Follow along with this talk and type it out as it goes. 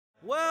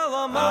Well,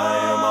 I'm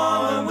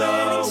on the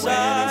winning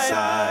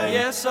side.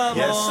 Yes, I'm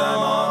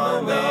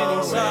on the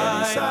winning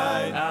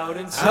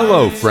side.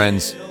 Hello,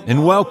 friends,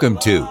 and welcome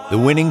to the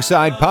Winning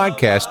Side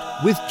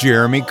Podcast with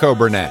Jeremy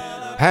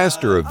Coburnett,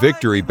 pastor of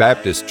Victory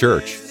Baptist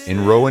Church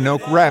in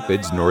Roanoke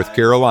Rapids, North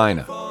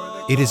Carolina.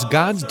 It is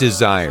God's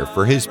desire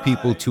for His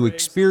people to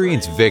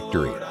experience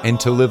victory and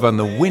to live on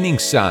the winning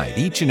side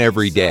each and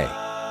every day.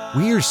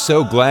 We are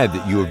so glad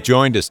that you have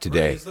joined us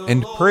today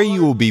and pray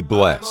you will be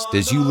blessed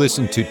as you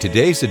listen to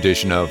today's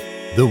edition of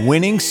The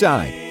Winning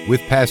Side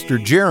with Pastor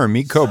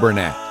Jeremy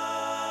Coburnett.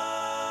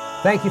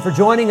 Thank you for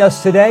joining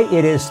us today.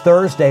 It is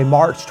Thursday,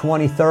 March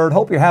 23rd.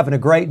 Hope you're having a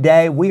great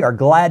day. We are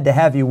glad to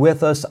have you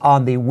with us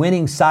on the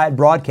Winning Side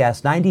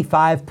broadcast,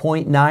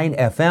 95.9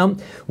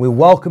 FM. We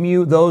welcome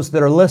you, those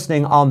that are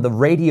listening on the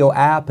radio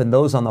app and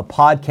those on the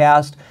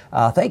podcast.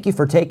 Thank you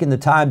for taking the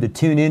time to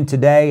tune in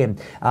today. And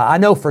I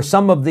know for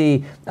some of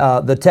the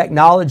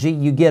technology,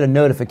 you get a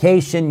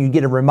notification, you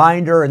get a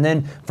reminder, and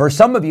then for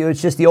some of you,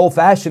 it's just the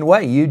old-fashioned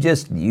way. You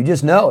just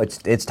know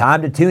it's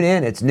time to tune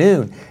in. It's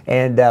noon,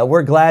 and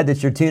we're glad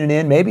that you're tuning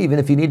in. Maybe even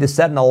if you need to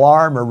set an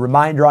alarm or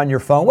reminder on your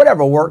phone,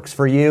 whatever works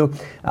for you.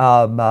 You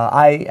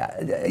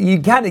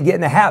kind of get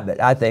in the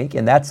habit, I think,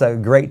 and that's a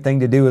great thing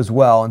to do as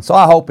well. And so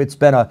I hope it's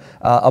been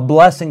a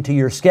blessing to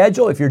your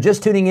schedule. If you're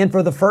just tuning in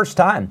for the first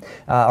time,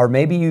 or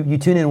maybe you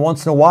tune in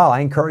once in a while, I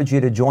encourage you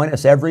to join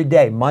us every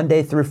day,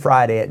 Monday through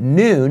Friday at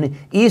noon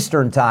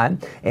Eastern Time.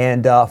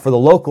 And for the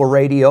local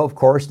radio, of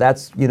course,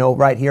 that's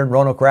right here in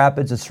Roanoke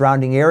Rapids and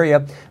surrounding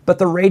area. But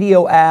the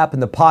radio app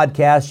and the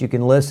podcast, you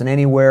can listen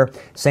anywhere.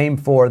 Same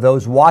for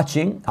those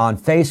watching on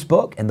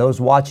Facebook and those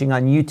watching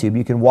on YouTube.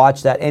 You can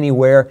watch that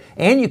anywhere,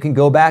 and you can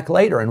go back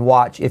later and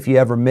watch if you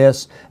ever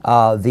miss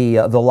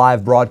the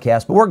live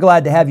broadcast. But we're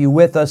glad to have you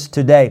with us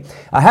today.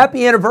 A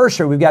happy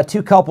anniversary. We've got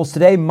two couples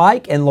today,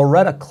 Mike and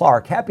Loretta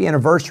Clark. Happy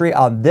anniversary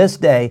on this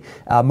day,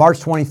 March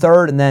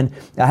 23rd, and then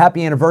a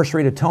happy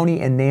anniversary to Tony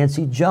and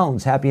Nancy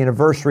Jones. Happy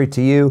anniversary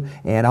to you,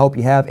 and I hope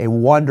you have a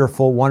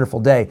wonderful, wonderful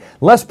day.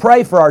 Let's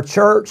pray for our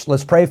church.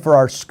 Let's pray for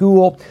our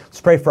school. Let's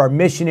pray for our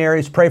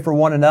missionaries. Pray for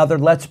one another.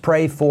 Let's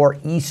pray for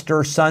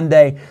Easter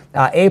Sunday,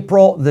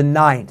 April the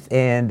 9th.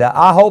 And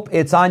I hope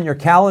it's on your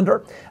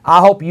calendar.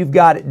 I hope you've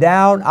got it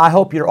down. I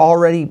hope you're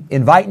already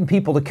inviting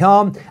people to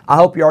come. I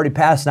hope you're already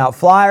passing out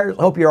flyers.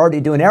 I hope you're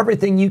already doing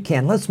everything you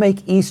can. Let's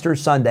make Easter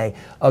Sunday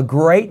a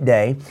great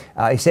day.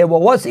 You say,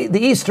 well, what's the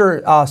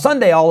Easter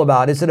Sunday all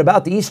about? Is it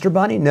about the Easter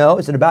bunny? No.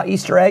 Is it about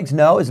Easter eggs?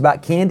 No. Is it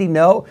about candy?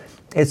 No.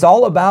 It's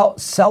all about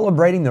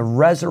celebrating the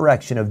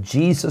resurrection of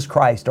Jesus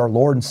Christ, our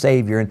Lord and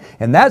Savior.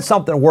 And that's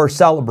something worth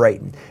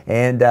celebrating.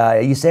 And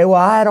you say, well,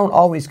 I don't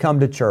always come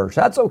to church.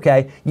 That's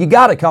okay. You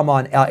got to come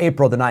on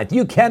April the 9th.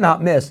 You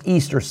cannot miss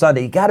Easter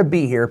Sunday. You got to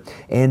be here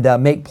and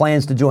make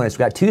plans to join us. We've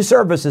got two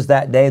services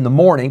that day in the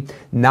morning,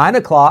 9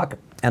 o'clock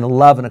and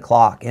 11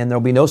 o'clock. And there'll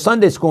be no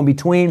Sunday school in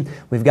between.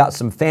 We've got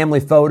some family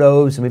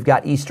photos and we've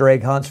got Easter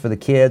egg hunts for the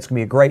kids. It's going to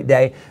be a great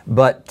day.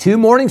 But two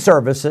morning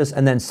services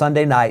and then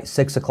Sunday night,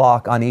 6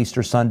 o'clock on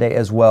Easter Sunday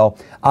as well.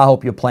 I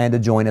hope you plan to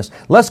join us.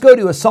 Let's go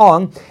to a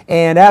song.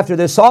 And after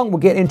this song, we'll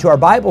get into our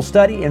Bible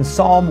study in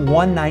Psalm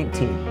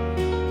 119.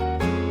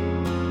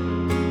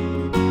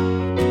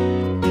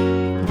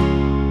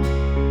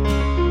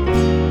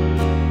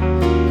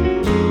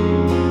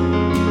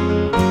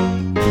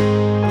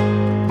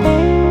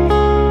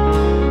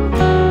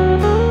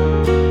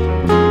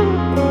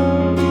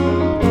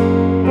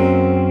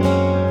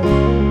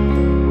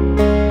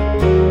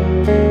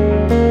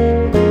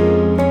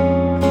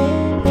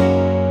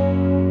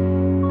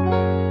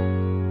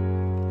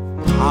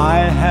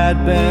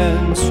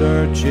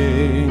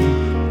 Searching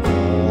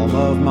all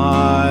of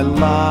my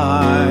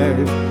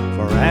life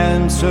for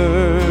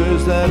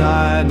answers that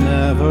I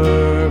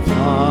never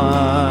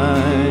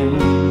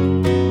find.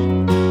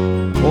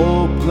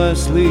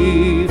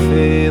 Hopelessly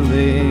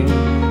failing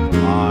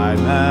time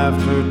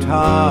after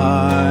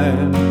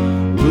time,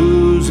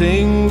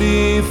 losing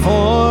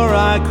before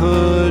I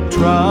could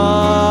try.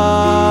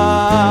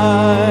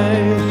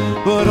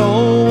 But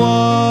oh,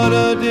 what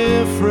a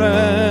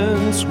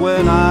difference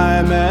when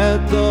I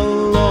met the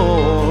Lord.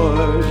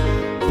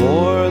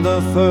 For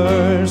the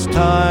first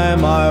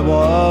time I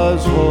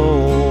was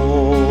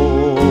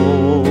whole.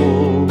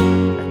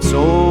 And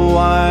so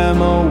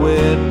I'm a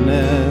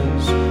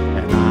witness,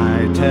 and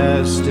I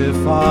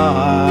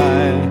testify,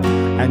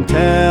 and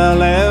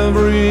tell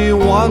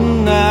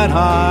everyone that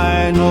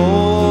I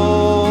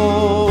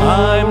know.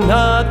 I'm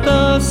not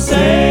the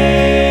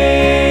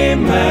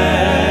same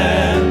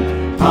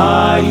man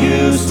I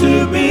used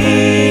to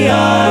be.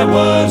 I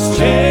was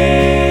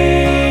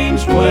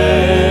changed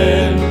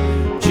when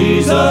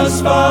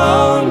Jesus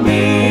found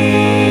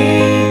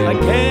me. I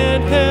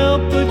can't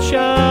help but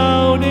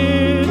shout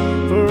it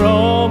for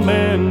all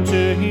men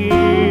to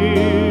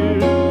hear.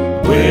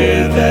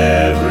 With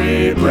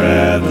every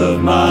breath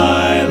of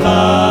my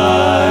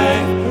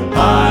life,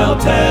 I'll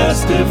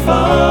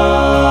testify.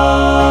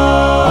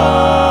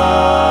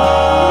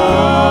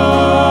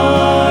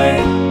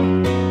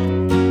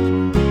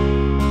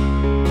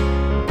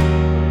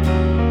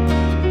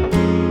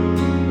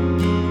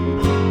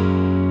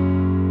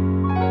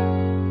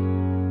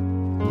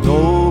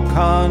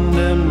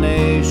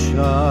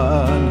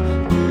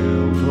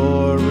 guilt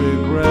or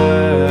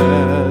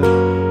regret,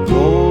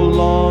 no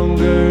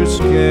longer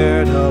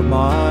scared of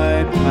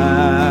my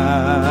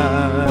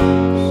past.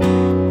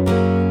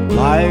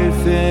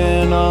 Life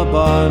in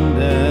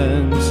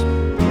abundance,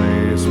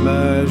 grace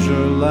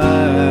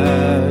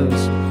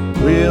measureless,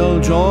 real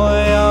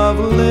joy of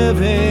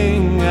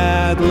living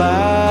at last.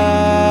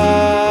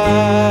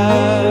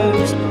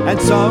 And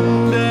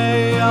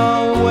someday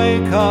I'll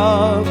wake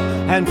up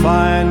and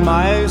find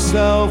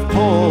myself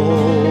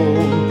whole.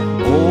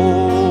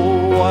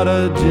 Oh, what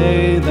a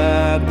day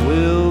that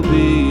will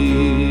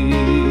be.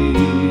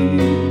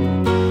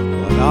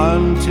 But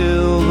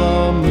until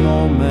the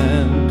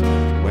moment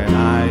when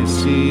I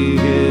see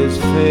His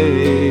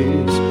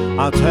face,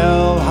 I'll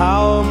tell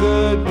how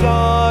good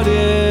God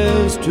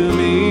is to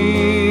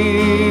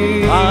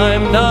me.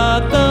 I'm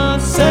not the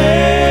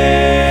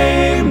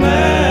same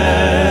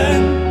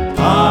man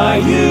I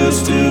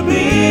used to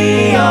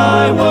be.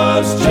 I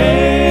was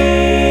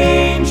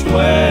changed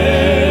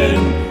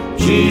when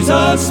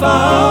Jesus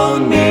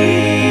found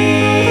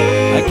me.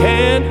 I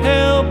can't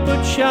help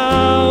but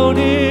shout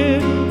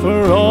it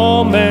for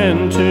all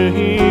men to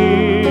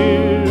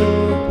hear.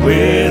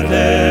 With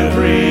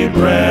every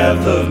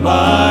breath of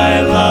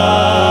my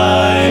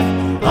life,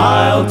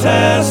 I'll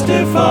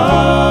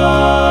testify.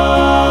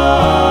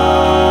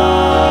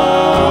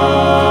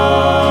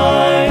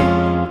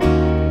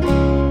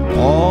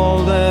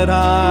 All that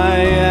I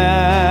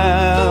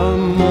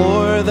am,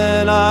 more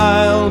than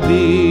I'll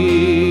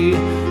be,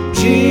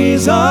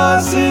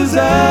 Jesus is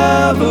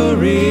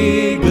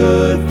every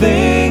good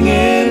thing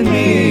in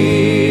me.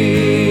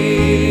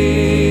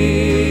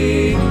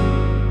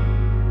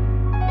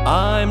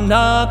 I'm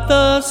not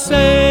the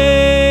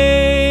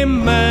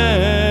same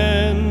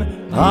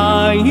man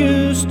I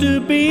used to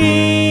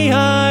be.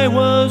 I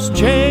was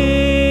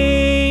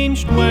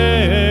changed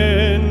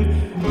when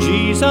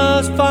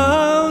Jesus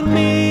found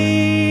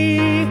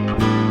me.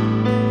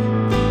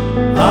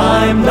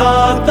 I'm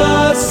not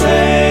the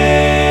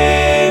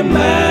same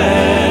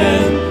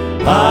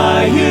man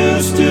I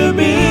used to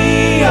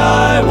be.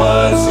 I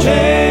was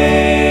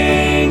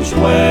changed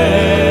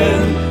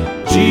when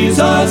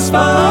Jesus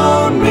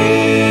found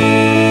me.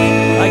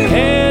 I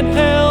can't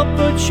help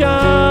but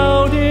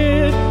shout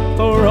it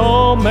for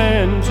all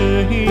men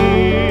to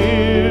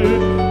hear.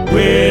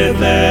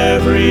 With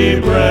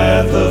every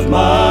breath of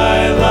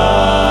my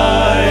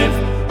life,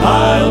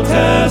 I'll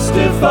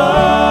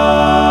testify.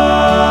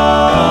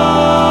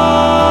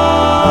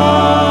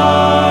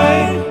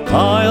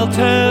 I'll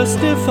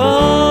testify.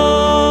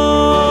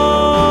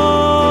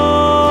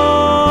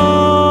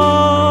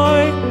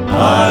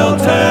 I'll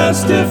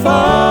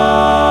testify.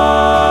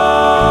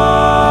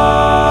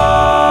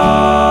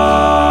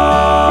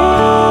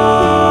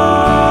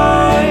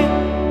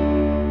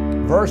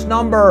 Verse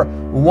number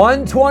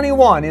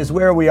 121 is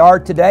where we are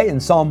today in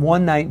Psalm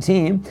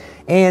 119.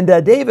 And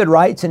David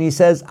writes and he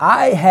says,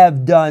 I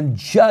have done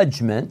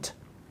judgment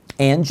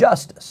and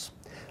justice.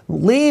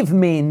 Leave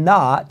me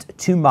not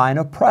to mine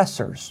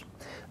oppressors.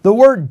 The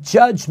word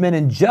judgment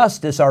and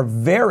justice are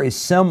very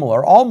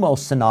similar,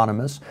 almost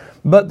synonymous,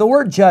 but the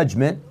word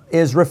judgment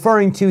is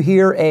referring to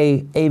here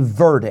a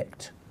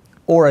verdict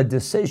or a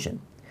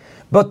decision.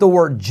 But the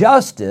word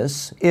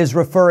justice is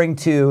referring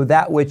to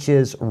that which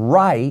is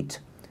right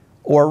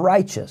or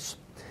righteous.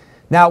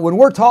 Now, when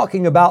we're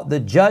talking about the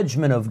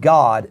judgment of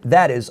God,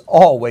 that is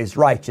always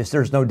righteous.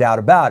 There's no doubt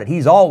about it.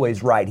 He's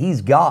always right.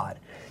 He's God.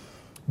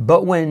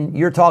 But when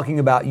you're talking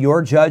about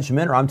your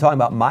judgment, or I'm talking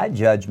about my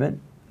judgment,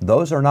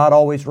 those are not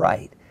always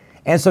right.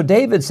 And so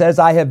David says,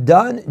 I have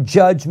done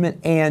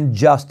judgment and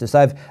justice.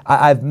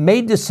 I've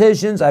made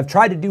decisions. I've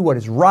tried to do what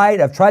is right.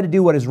 I've tried to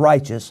do what is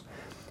righteous.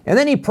 And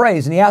then he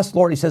prays and he asks the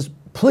Lord, he says,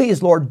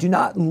 please, Lord, do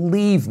not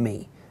leave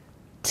me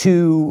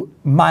to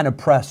mine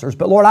oppressors.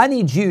 But Lord, I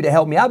need you to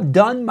help me. I've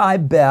done my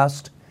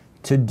best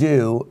to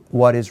do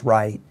what is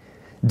right.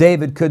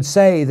 David could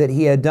say that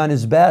he had done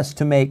his best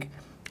to make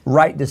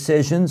right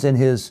decisions in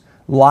his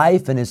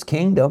life and his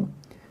kingdom.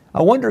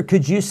 I wonder,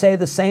 could you say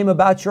the same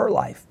about your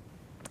life?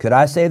 Could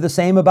I say the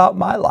same about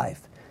my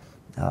life?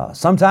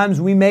 Sometimes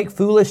we make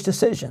foolish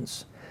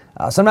decisions.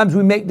 Sometimes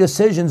we make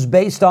decisions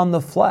based on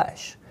the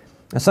flesh.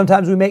 And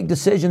sometimes we make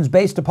decisions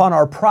based upon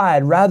our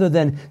pride rather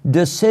than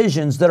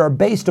decisions that are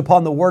based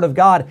upon the Word of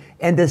God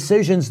and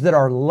decisions that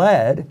are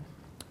led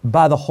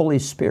by the Holy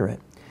Spirit.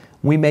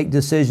 We make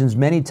decisions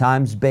many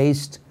times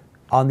based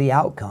on the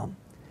outcome.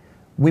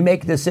 We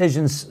make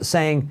decisions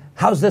saying,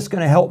 how's this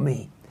going to help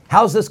me?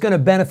 How's this going to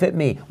benefit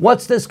me?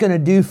 What's this going to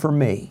do for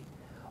me?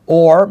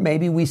 Or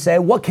maybe we say,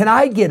 what can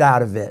I get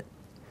out of it?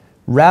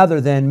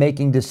 Rather than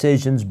making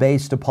decisions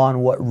based upon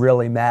what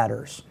really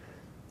matters.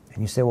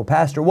 And you say, well,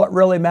 Pastor, what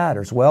really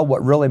matters? Well,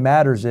 what really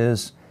matters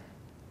is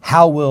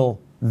how will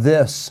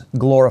this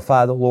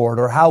glorify the Lord?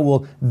 Or how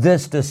will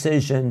this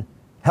decision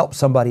help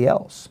somebody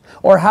else?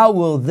 Or how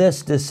will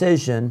this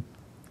decision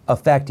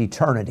affect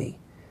eternity?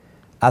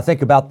 I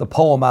think about the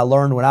poem I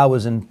learned when I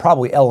was in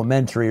probably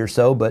elementary or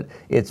so, but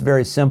it's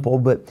very simple.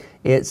 But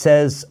it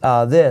says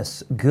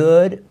this,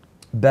 good,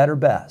 better,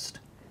 best.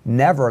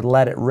 never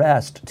let it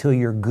rest till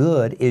your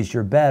good is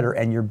your better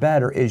and your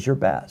better is your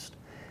best.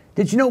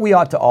 Did you know we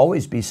ought to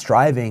always be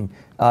striving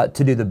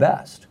to do the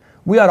best?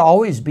 We ought to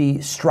always be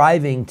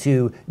striving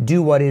to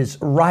do what is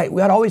right.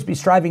 We ought to always be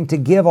striving to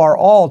give our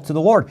all to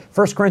the Lord.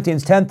 1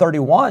 Corinthians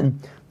 10:31,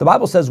 the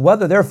Bible says,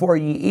 whether therefore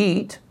ye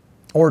eat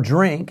or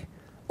drink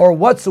or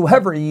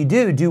whatsoever ye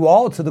do, do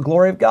all to the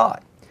glory of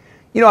God.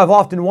 You know, I've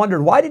often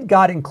wondered, why did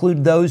God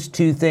include those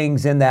two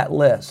things in that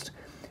list?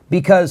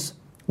 Because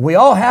we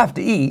all have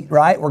to eat,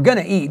 right? We're going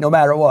to eat no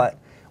matter what.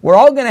 We're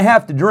all going to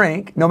have to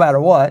drink no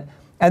matter what.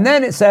 And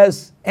then it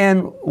says,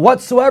 and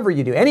whatsoever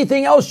you do,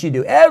 anything else you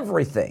do,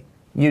 everything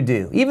you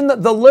do, even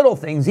the little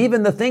things,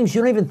 even the things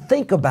you don't even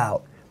think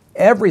about,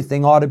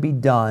 everything ought to be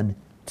done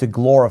to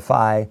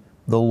glorify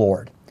the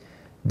Lord.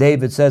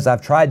 David says,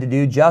 I've tried to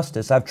do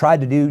justice. I've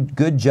tried to do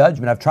good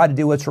judgment. I've tried to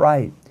do what's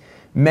right.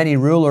 Many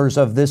rulers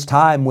of this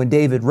time, when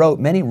David wrote,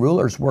 many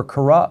rulers were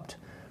corrupt.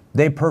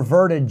 They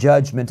perverted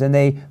judgment and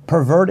they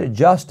perverted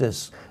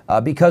justice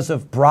because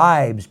of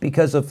bribes,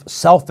 because of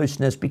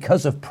selfishness,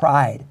 because of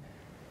pride.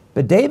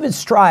 But David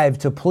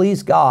strived to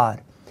please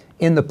God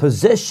in the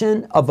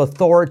position of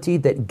authority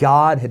that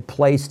God had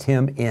placed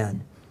him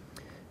in.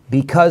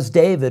 Because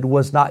David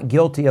was not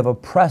guilty of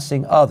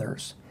oppressing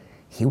others,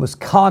 he was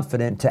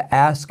confident to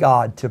ask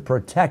God to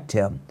protect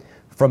him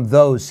from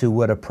those who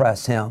would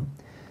oppress him.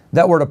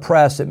 That word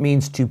oppress, it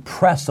means to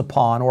press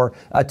upon or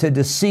to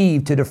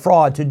deceive, to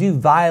defraud, to do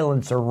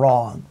violence or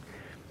wrong.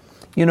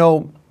 You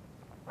know,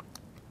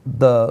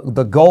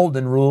 the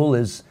golden rule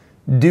is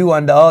do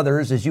unto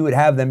others as you would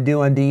have them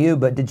do unto you.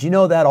 But did you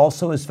know that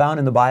also is found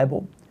in the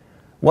Bible?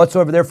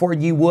 Whatsoever therefore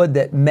ye would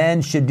that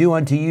men should do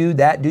unto you,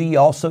 that do ye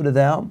also to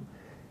them.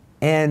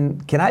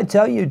 And can I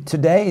tell you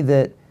today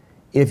that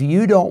if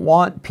you don't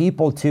want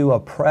people to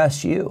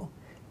oppress you,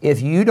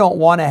 if you don't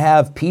want to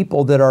have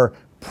people that are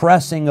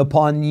pressing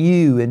upon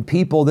you and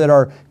people that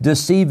are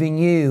deceiving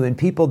you and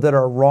people that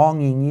are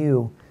wronging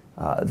you,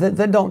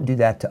 then don't do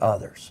that to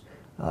others.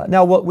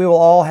 Now, we will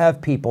all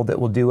have people that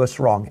will do us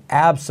wrong.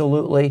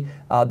 Absolutely.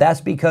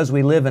 That's because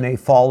we live in a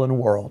fallen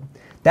world.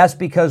 That's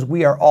because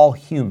we are all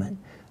human.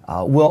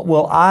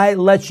 Will I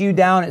let you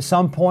down at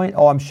some point?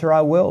 Oh, I'm sure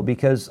I will,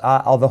 because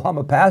although I'm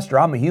a pastor,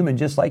 I'm a human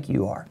just like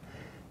you are.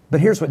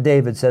 But here's what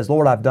David says,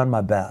 Lord, I've done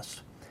my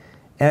best.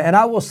 And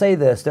I will say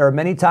this, there are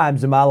many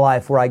times in my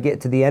life where I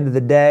get to the end of the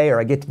day or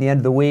I get to the end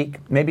of the week,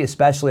 maybe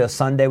especially a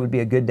Sunday would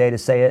be a good day to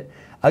say it.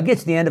 I'll get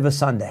to the end of a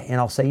Sunday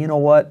and I'll say, you know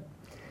what?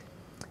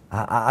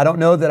 I don't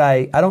know that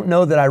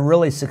I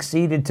really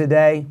succeeded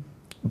today,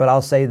 but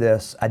I'll say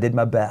this, I did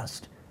my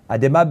best. I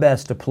did my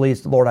best to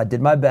please the Lord. I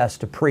did my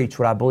best to preach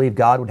what I believe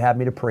God would have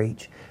me to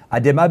preach. I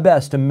did my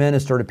best to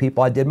minister to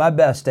people. I did my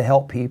best to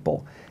help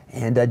people.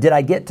 And did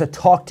I get to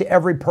talk to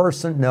every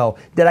person? No.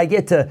 Did I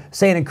get to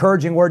say an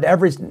encouraging word to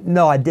every?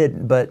 No, I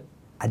didn't, but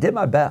I did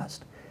my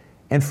best.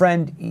 And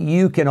friend,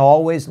 you can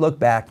always look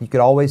back. You can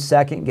always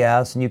second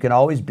guess, and you can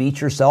always beat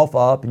yourself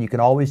up, and you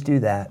can always do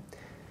that.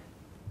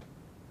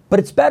 But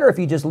it's better if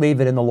you just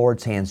leave it in the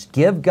Lord's hands.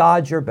 Give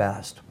God your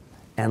best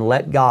and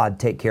let God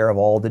take care of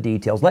all the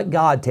details. Let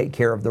God take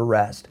care of the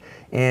rest.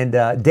 And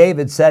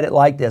David said it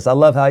like this. I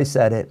love how he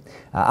said it.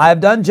 I have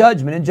done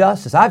judgment and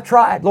justice. I've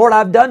tried. Lord,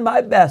 I've done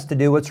my best to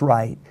do what's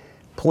right.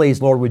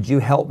 Please, Lord, would you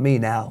help me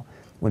now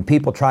when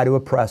people try to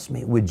oppress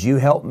me? Would you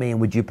help me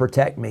and would you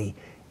protect me?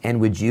 And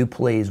would you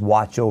please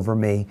watch over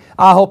me?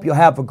 I hope you'll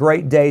have a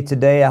great day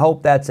today. I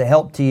hope that's a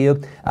help to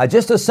you.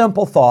 Just a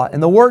simple thought.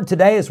 And the word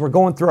today, as we're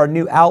going through our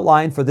new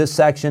outline for this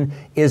section,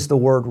 is the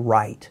word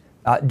right.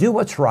 Do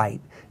what's right.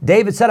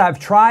 David said, I've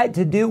tried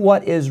to do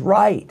what is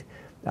right.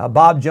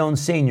 Bob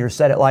Jones Sr.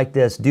 said it like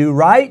this, do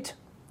right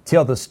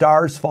till the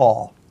stars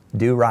fall.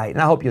 Do right.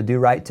 And I hope you'll do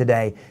right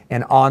today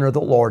and honor the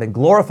Lord and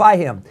glorify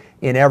Him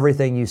in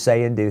everything you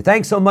say and do.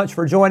 Thanks so much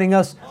for joining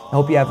us. I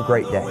hope you have a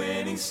great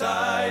day.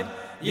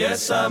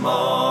 Yes, I'm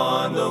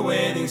on the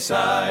winning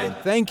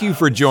side. Thank you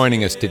for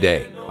joining us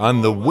today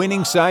on the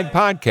Winning Side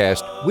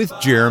Podcast with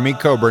Jeremy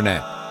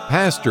Coburnett,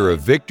 pastor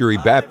of Victory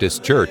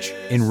Baptist Church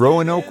in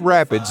Roanoke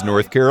Rapids,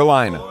 North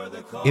Carolina.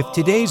 If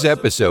today's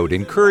episode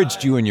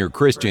encouraged you in your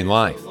Christian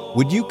life,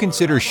 would you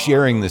consider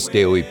sharing this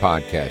daily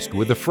podcast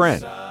with a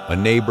friend, a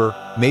neighbor,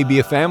 maybe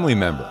a family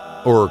member,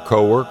 or a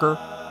coworker?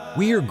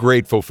 We are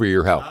grateful for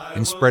your help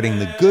in spreading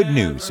the good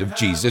news of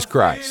Jesus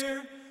Christ.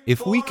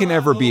 If we can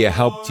ever be a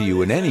help to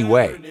you in any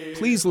way,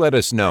 please let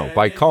us know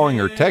by calling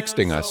or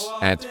texting us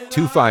at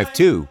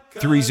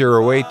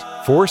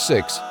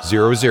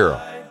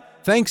 252-308-4600.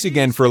 Thanks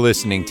again for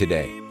listening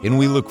today, and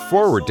we look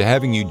forward to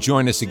having you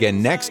join us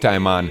again next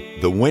time on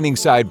the Winning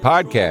Side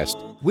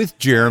Podcast with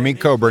Jeremy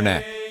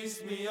Coburnett.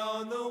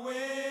 On the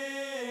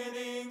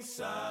winning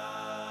side.